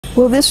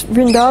Well, this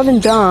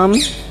Vrindavan Dham,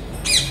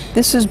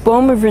 this is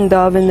Boma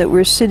Vrindavan that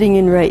we're sitting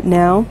in right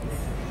now,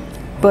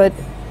 but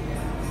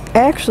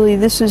actually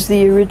this is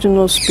the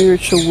original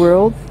spiritual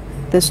world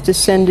that's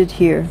descended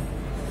here.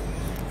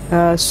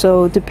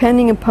 So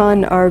depending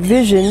upon our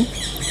vision,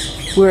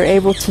 we're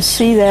able to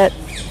see that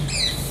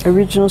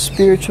original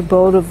spiritual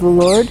abode of the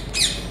Lord,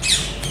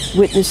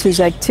 witness His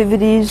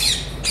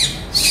activities,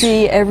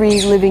 see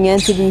every living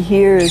entity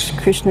here as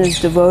Krishna's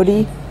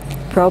devotee.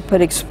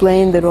 Prabhupada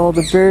explained that all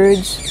the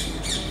birds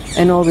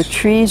and all the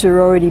trees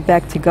are already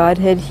back to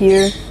Godhead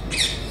here.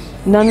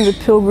 None of the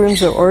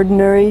pilgrims are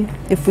ordinary.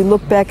 If we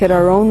look back at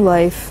our own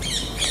life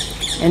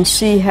and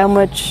see how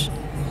much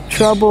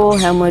trouble,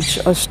 how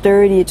much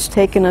austerity it's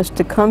taken us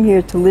to come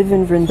here to live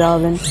in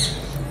Vrindavan,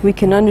 we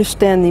can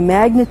understand the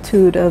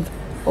magnitude of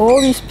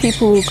all these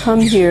people who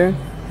come here,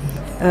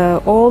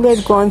 all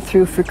they've gone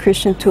through for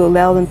Krishna to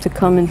allow them to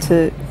come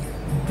into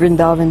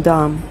Vrindavan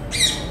Dham.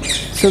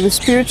 So the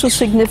spiritual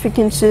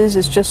significance is,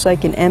 it's just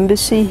like an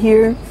embassy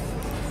here.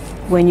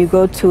 When you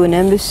go to an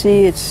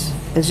embassy, it's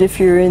as if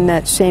you're in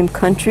that same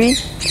country.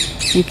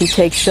 You can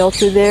take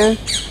shelter there,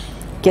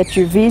 get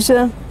your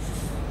visa,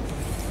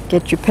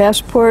 get your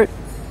passport,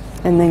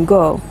 and then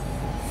go.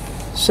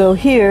 So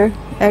here,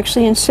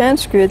 actually in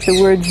Sanskrit,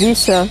 the word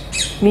visa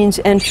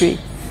means entry.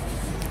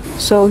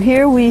 So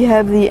here we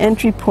have the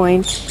entry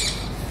point.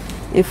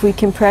 If we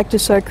can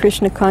practice our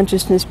Krishna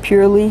consciousness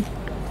purely,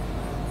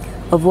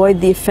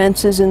 avoid the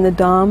offenses in the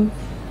Dham,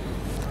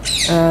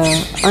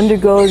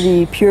 undergo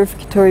the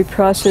purificatory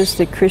process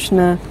that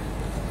Krishna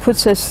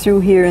puts us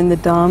through here in the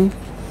Dham,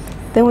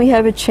 then we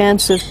have a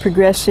chance of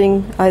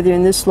progressing either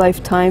in this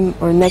lifetime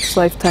or next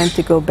lifetime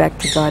to go back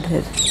to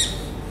Godhead.